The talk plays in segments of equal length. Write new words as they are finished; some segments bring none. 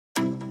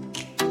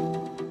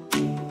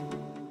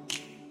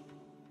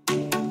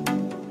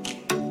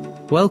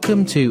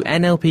Welcome to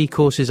NLP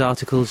Courses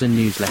Articles and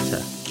Newsletter,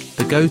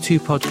 the go-to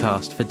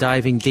podcast for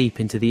diving deep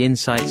into the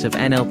insights of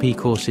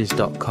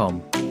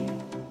NLPcourses.com.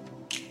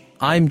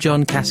 I'm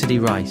John Cassidy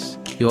Rice,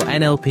 your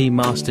NLP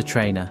Master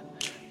Trainer,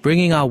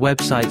 bringing our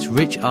website's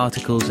rich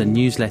articles and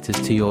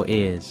newsletters to your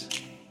ears.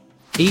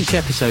 Each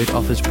episode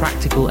offers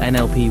practical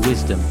NLP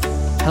wisdom,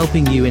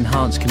 helping you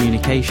enhance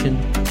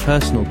communication,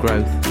 personal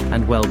growth,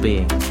 and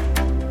well-being.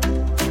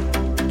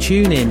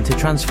 Tune in to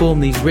transform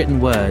these written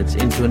words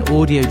into an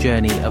audio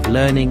journey of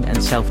learning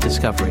and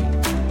self-discovery.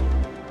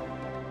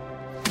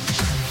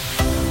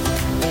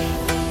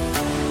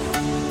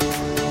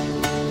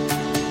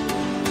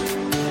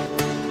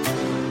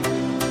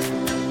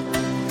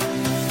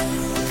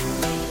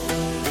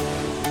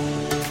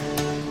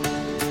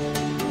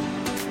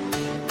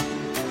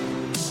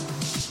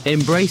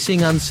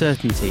 Embracing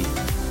uncertainty,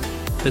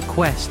 the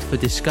quest for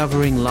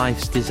discovering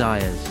life's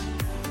desires.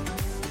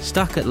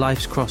 Stuck at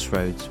life's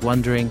crossroads,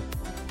 wondering,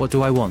 what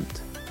do I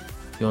want?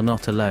 You're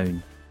not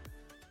alone.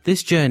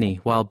 This journey,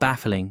 while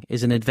baffling,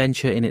 is an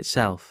adventure in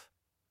itself.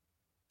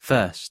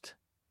 First,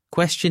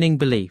 questioning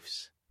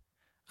beliefs.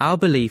 Our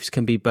beliefs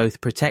can be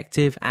both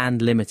protective and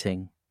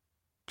limiting.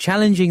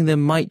 Challenging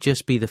them might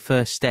just be the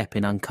first step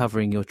in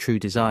uncovering your true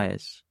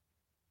desires.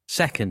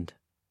 Second,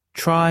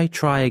 try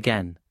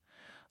again.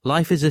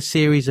 Life is a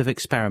series of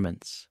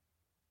experiments.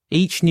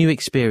 Each new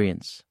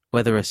experience,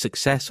 whether a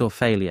success or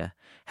failure,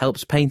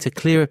 helps paint a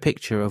clearer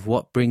picture of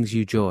what brings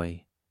you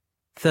joy.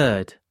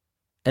 Third,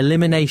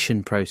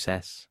 elimination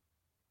process.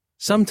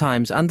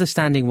 Sometimes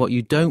understanding what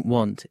you don't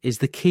want is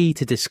the key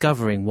to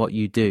discovering what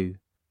you do.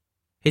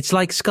 It's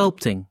like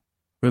sculpting,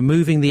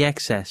 removing the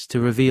excess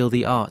to reveal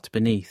the art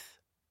beneath.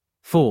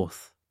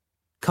 Fourth,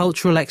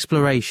 cultural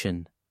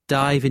exploration.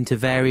 Dive into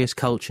various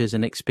cultures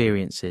and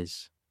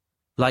experiences.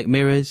 Like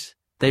mirrors,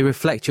 they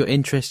reflect your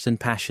interests and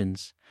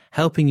passions,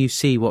 helping you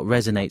see what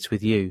resonates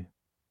with you.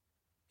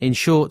 In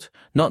short,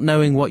 not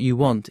knowing what you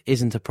want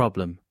isn't a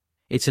problem.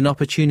 It's an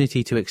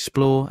opportunity to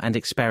explore and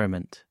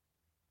experiment.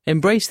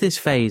 Embrace this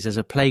phase as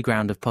a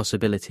playground of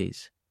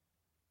possibilities.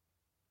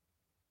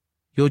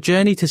 Your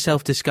journey to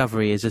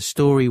self-discovery is a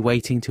story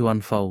waiting to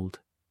unfold,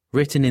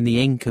 written in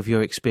the ink of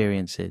your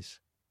experiences.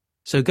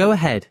 So go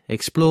ahead,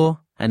 explore,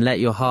 and let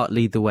your heart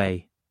lead the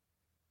way.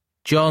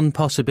 John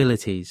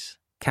Possibilities,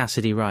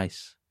 Cassidy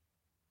Rice.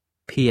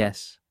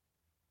 P.S.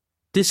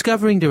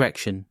 Discovering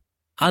direction.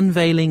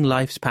 Unveiling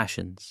life's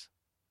passions.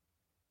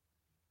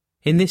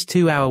 In this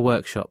 2-hour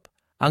workshop,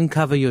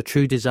 uncover your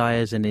true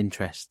desires and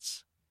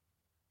interests.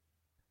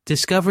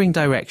 Discovering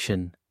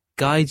Direction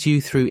guides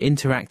you through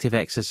interactive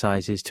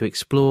exercises to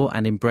explore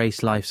and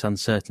embrace life's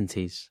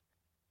uncertainties.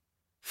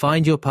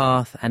 Find your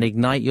path and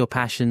ignite your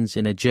passions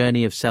in a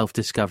journey of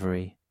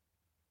self-discovery.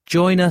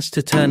 Join us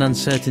to turn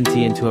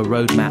uncertainty into a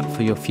roadmap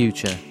for your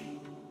future.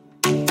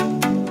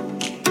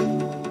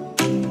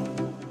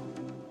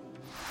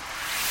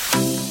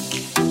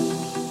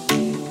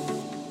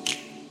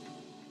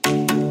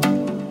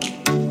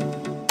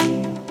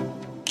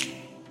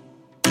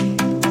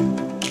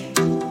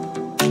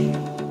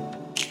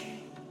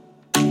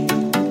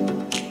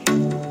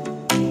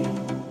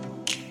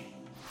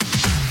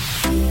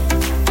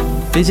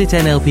 Visit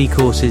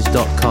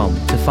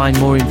NLPcourses.com to find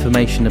more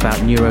information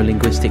about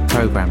neuro-linguistic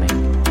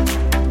programming.